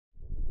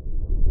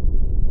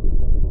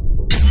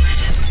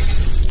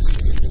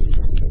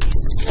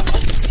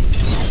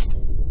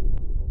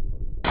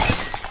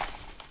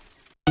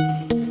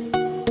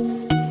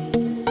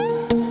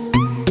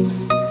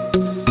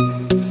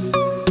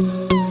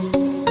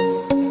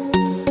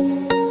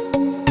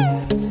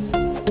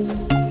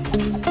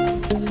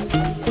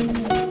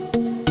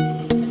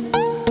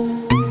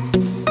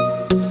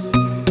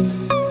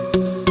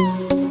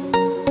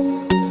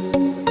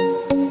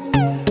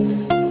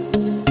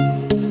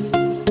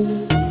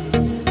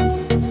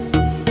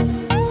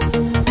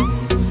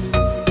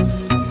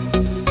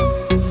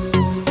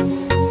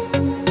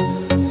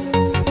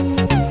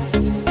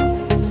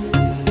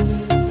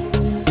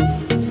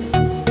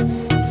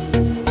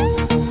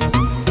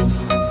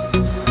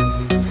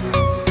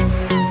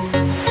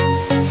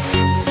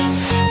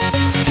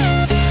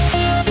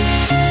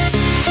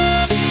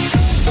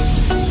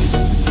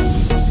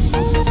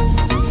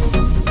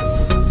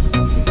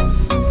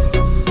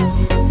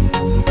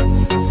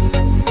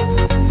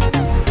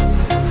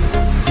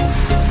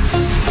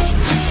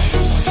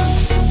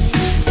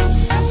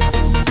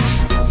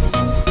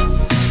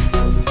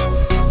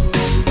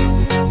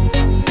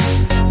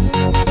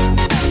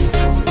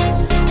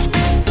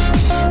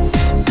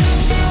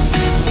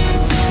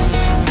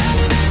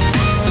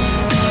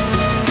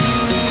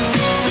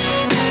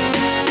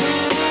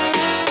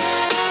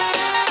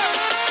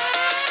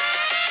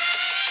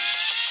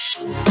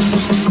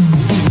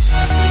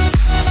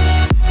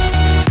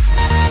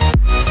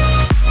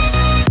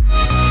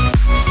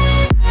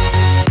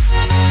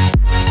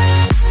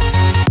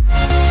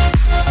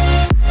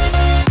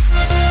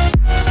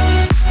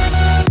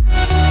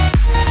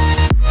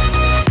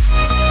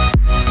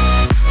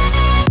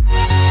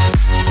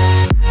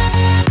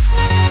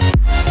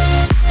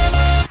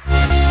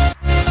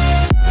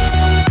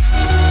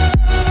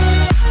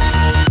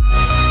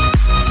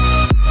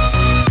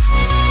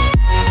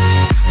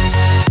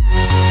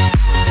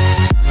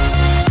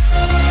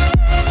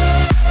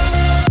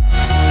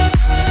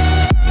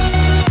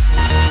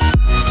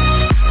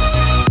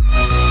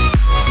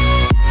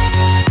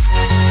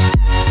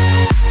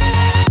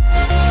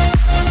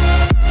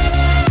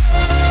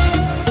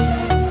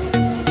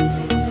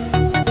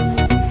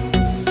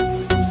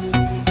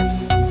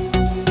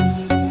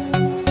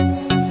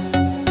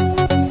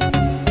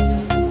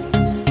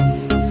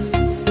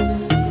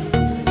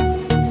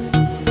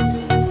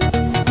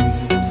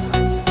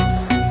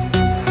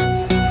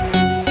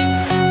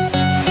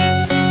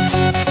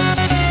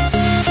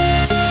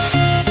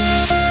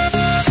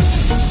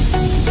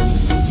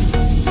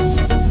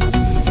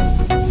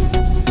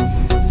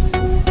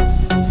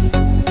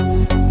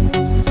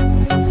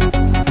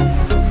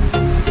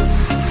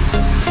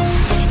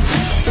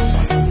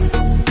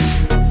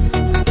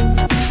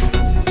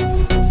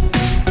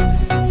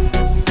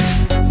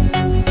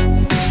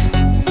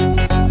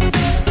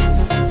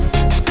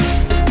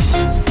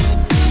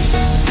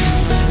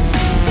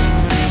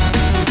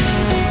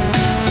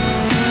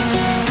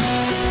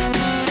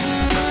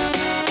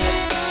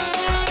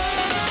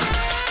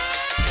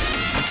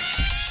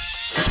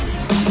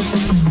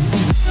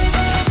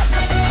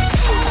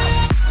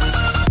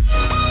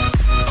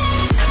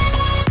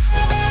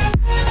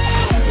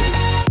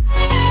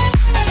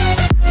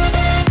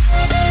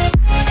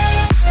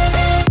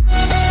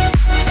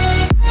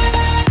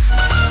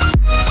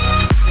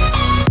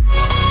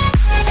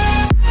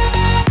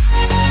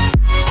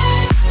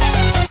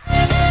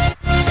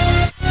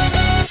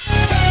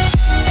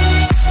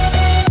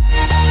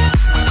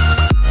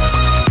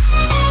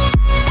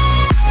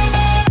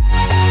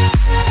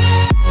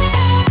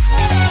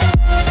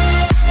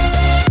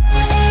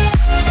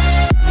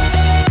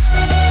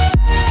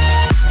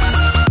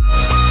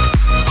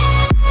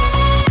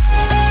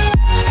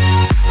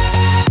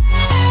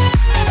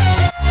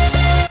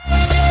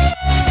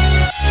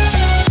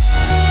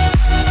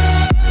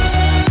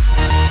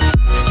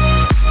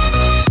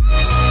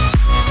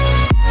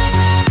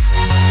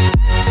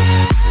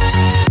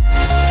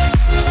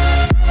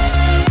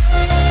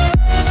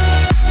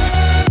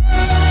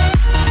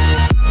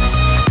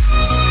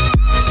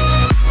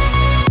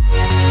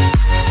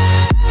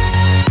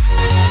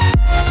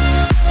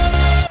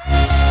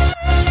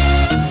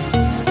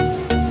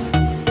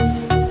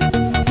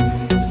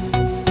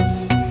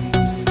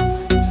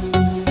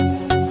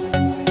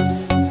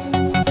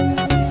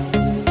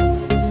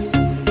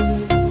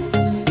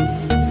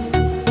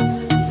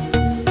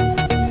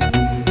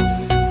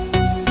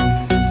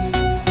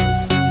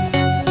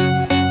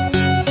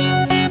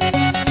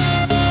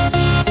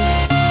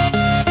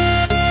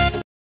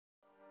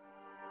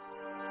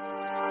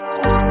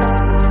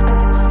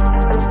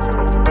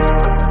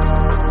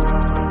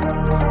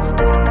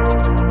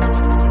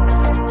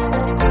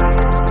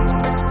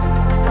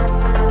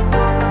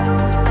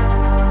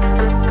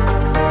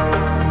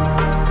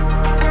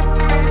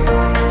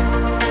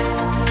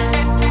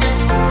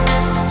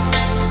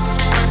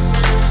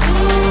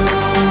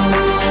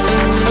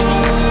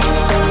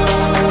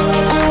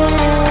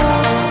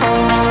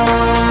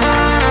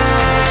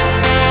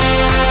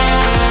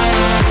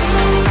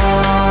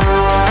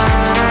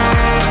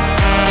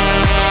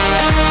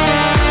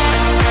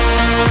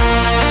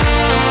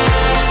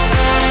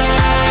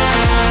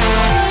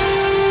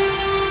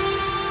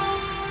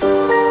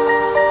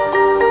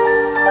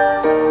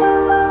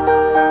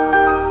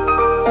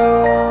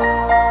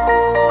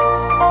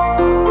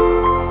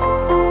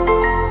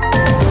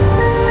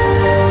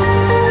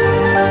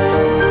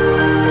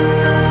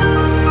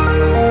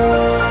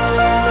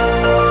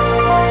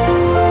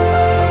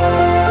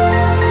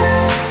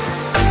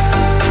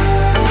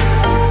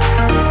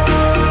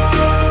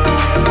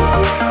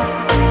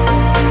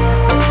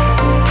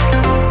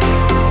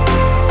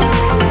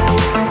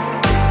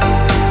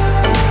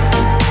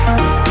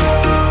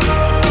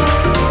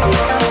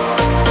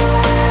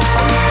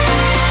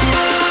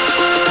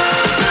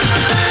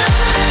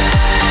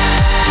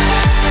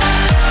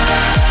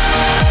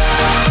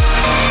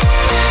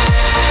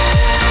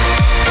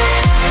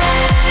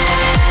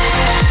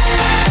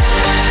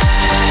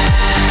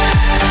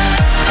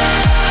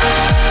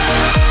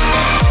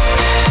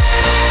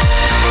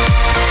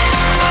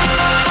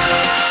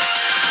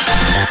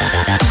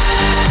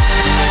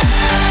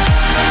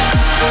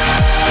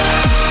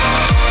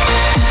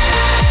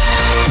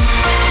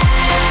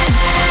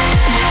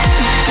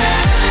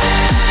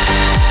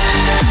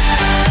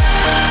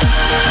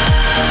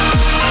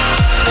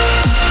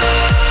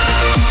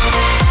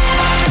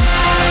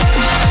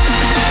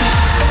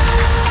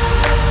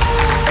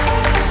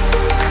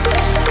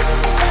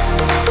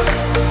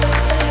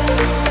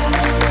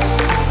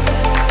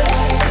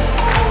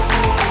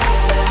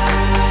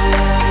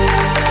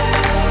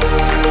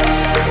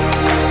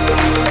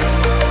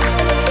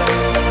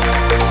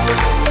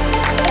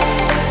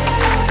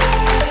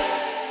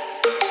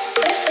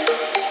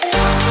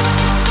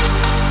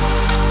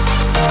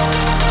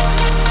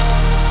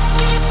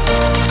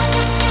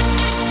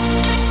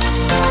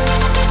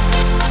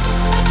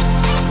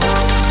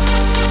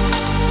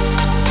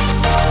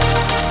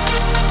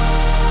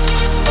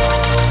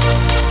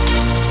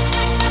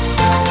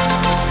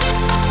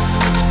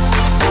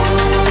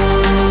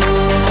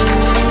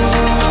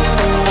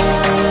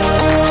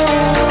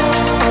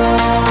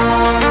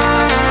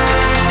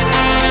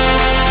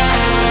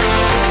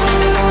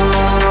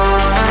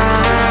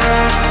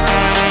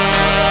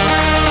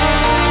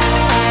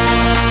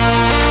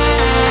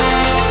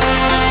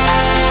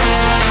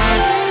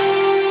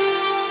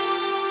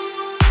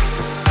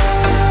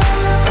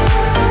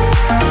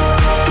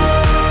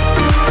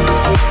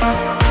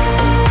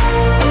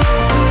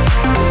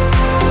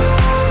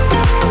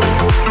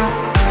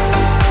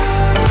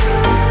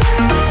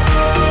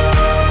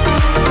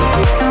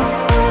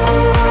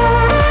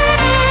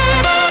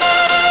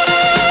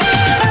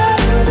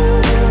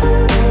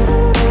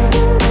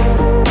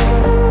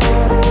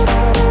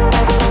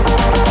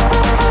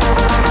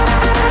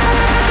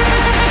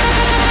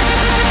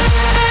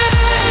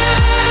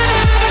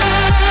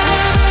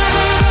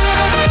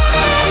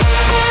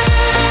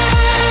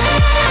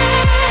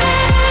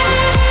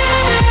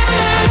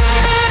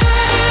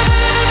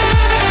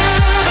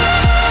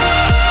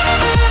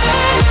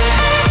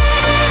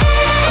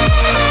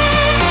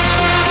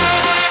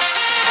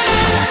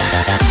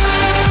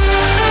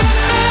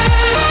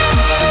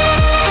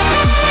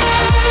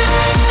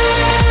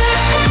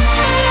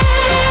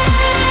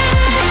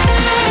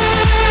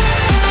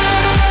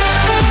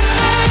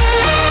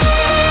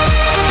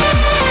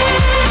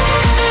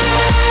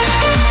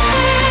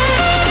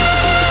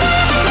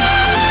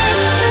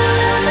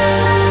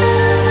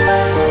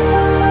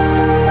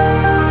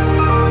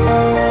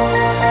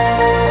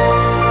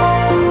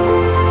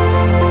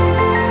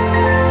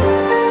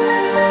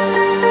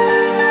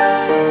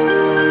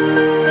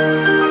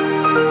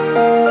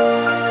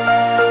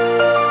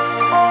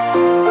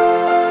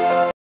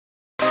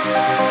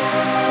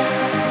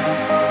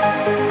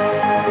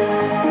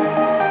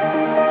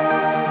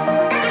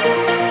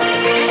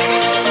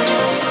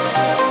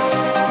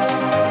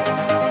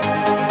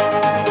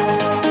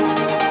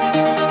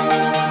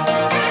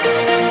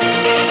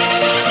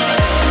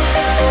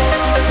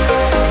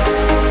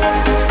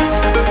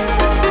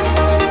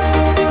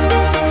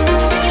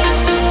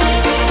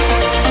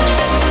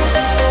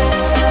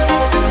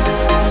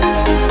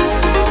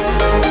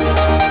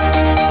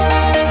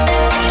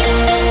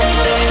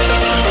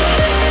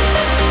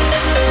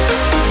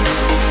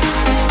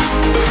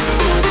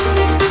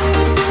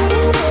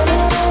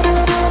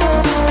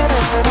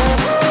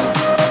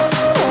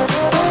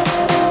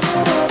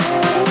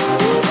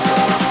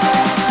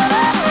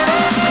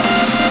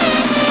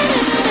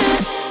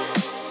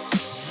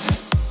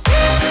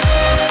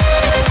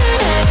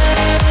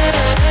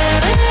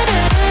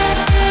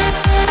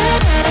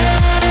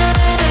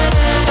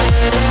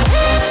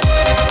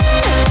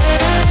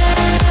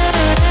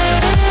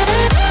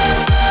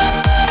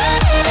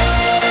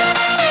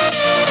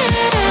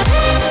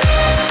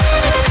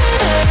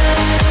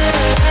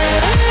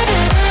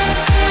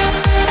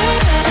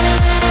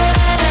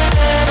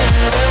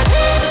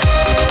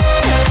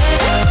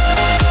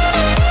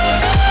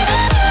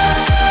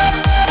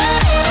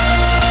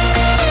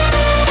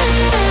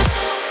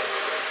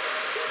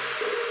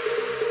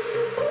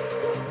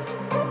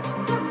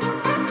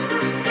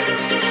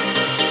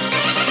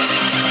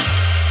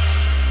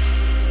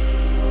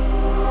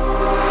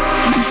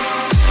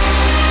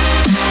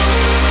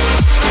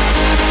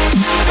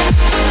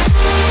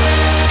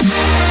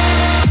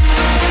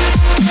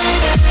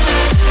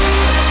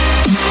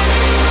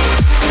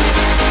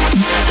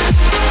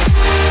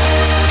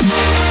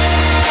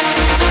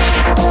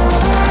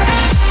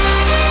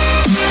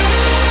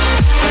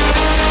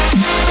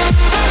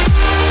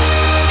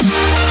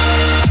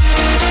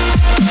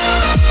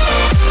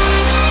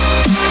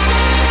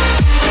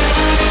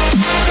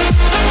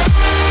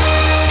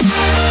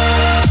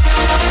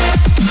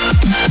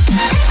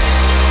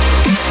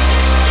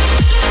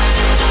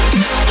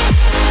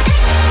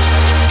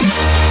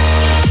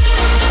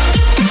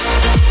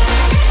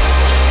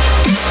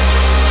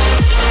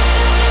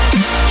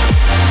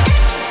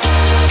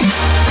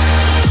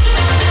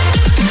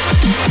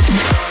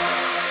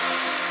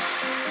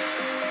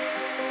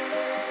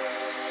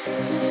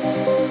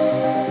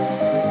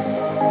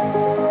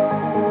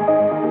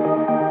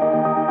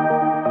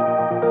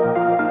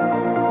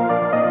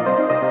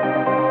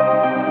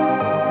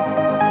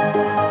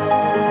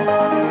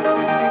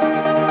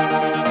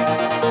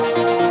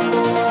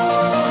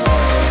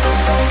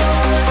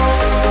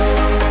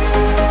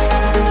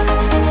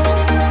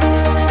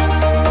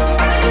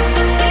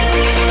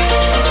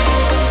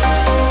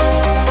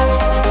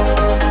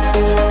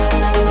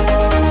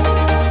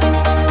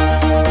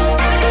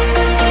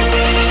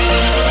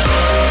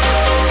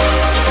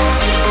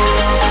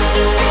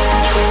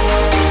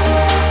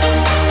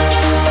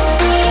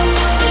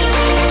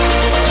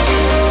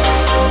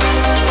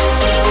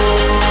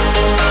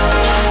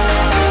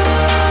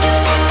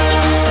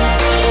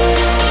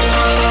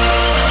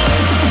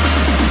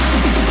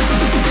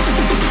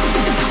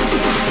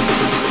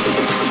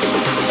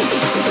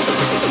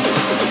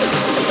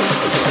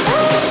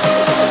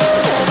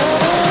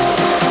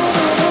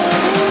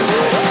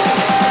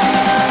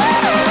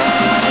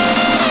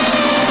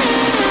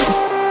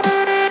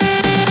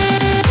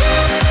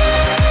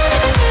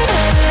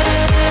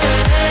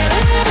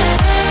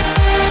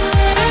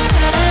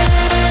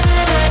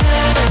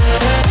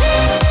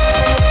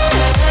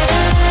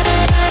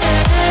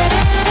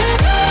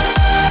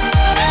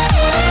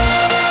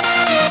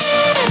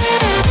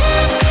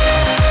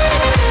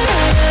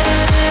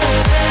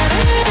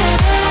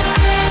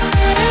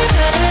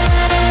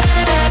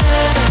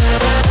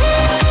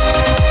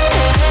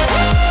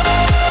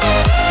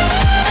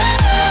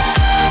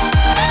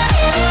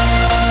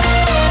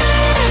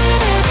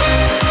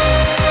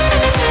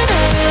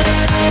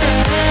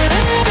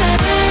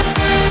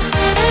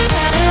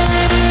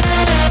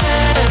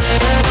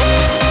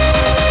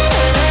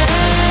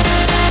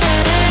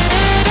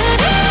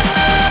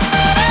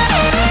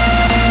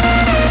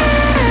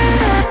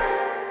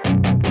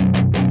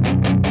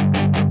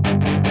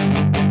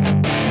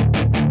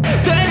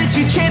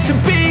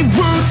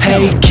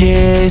Hey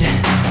kid,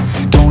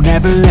 don't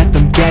ever let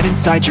them get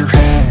inside your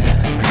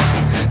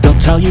head. They'll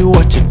tell you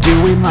what to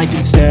do in life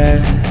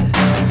instead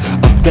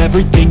of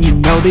everything you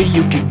know that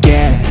you could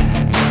get.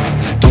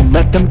 Don't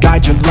let them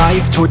guide your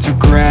life towards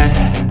regret.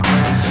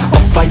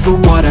 I'll fight for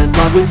what I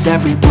love with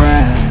every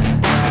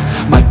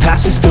breath. My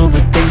past is filled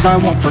with things I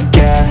won't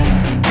forget.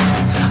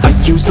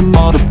 I use them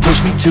all to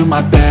push me to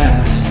my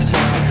best.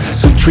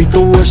 So treat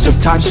the worst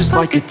of times just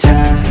like a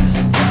test.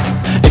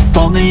 If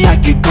only I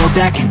could go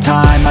back in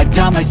time, I'd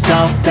tell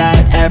myself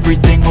that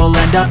everything will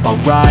end up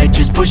alright.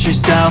 Just push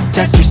yourself,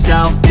 test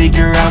yourself,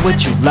 figure out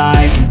what you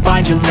like, and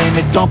find your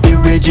limits, don't be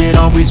rigid,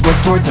 always work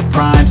towards a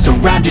prime.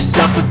 Surround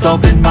yourself with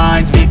open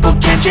minds, people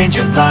can change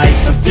your life.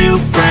 A few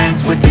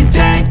friends with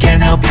intent can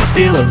help you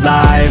feel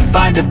alive.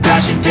 Find a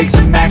passion, take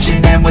some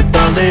action, and with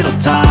a little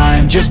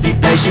time, just be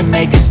patient,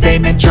 make a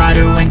statement, try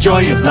to enjoy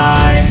your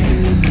life.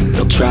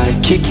 They'll try to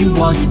kick you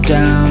while you're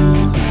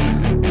down.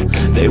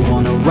 They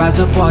wanna rise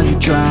up while you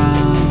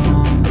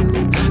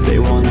drown. They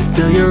wanna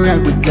fill your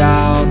head with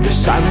doubt. They're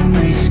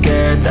silently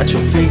scared that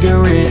you'll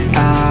figure it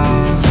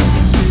out.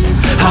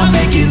 I'll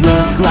make it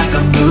look like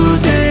I'm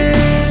losing,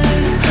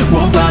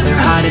 won't bother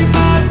hiding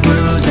my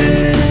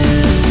bruises.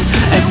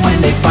 And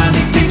when they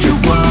finally think you're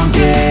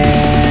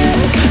wounded,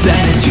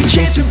 then it's your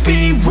chance to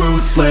be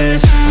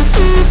ruthless.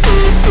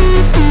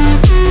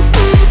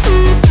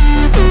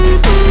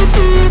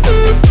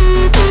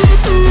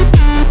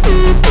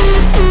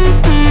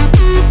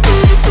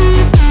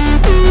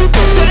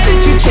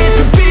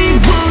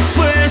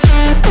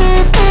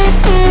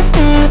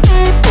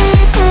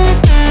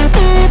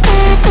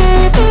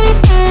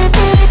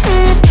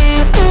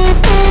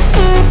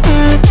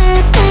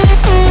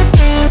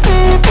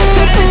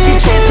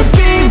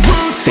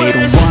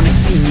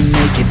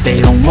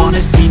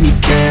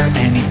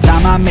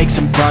 I make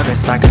some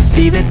progress, I can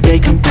see that they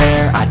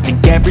compare. I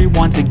think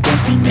everyone's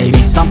against me, maybe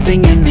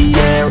something in the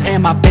air.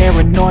 Am I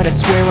paranoid? I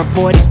swear a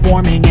void is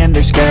forming and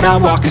they're scared. I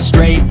walk a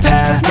straight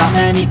path, not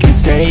many can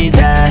say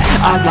that.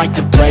 I like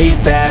to play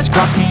fast,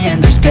 cross me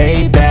and there's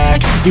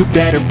payback. You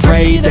better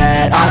pray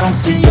that I don't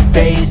see your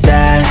face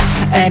at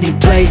any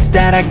place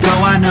that I go.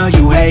 I know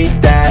you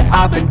hate that.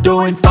 I've been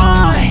doing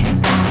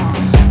fine,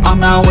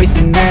 I'm not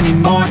wasting any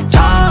more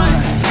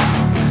time.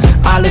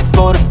 I live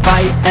for the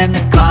fight and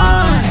the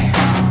climb,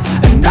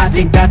 and I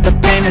think that the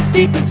pain that's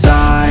deep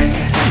inside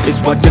is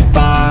what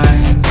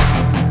defines.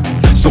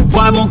 So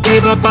I won't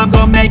give up, I'm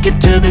gonna make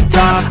it to the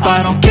top.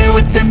 I don't care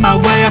what's in my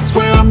way, I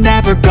swear I'm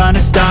never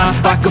gonna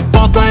stop. I could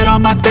fall flat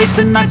on my face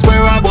and I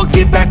swear I will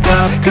get back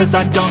up, cause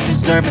I don't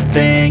deserve a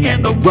thing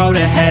and the road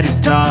ahead is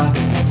tough.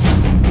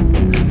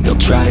 They'll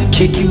try to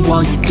kick you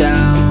while you're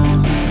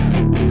down.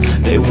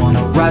 They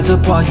wanna rise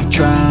up while you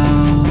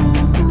drown.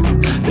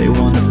 They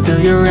wanna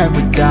fill your head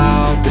with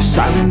doubt. They're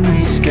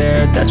silently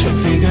scared that you'll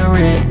figure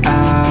it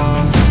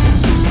out.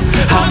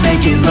 I'll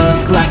make it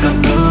look like I'm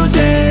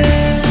losing,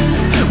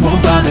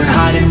 won't bother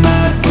hiding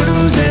my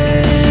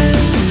bruises.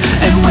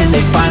 And when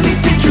they finally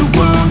think you're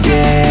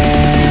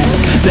wounded,